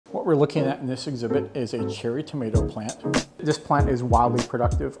What we're looking at in this exhibit is a cherry tomato plant. This plant is wildly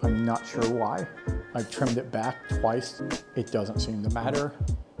productive. I'm not sure why. I've trimmed it back twice. It doesn't seem to matter.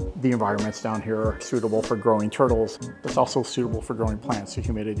 The environments down here are suitable for growing turtles. It's also suitable for growing plants. The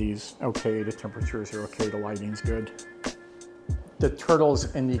humidity's okay, the temperatures are okay, the lighting's good. The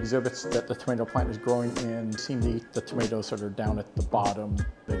turtles in the exhibits that the tomato plant is growing in seem to eat the tomatoes that are down at the bottom.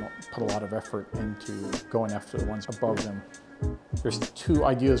 They don't put a lot of effort into going after the ones above them. There's two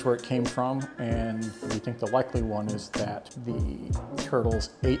ideas where it came from, and we think the likely one is that the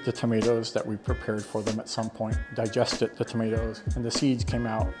turtles ate the tomatoes that we prepared for them at some point, digested the tomatoes, and the seeds came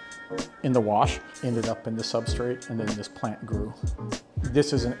out in the wash, ended up in the substrate, and then this plant grew.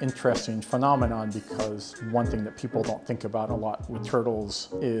 This is an interesting phenomenon because one thing that people don't think about a lot with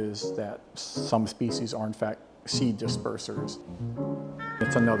turtles is that some species are in fact seed dispersers.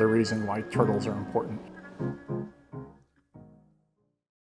 It's another reason why turtles are important.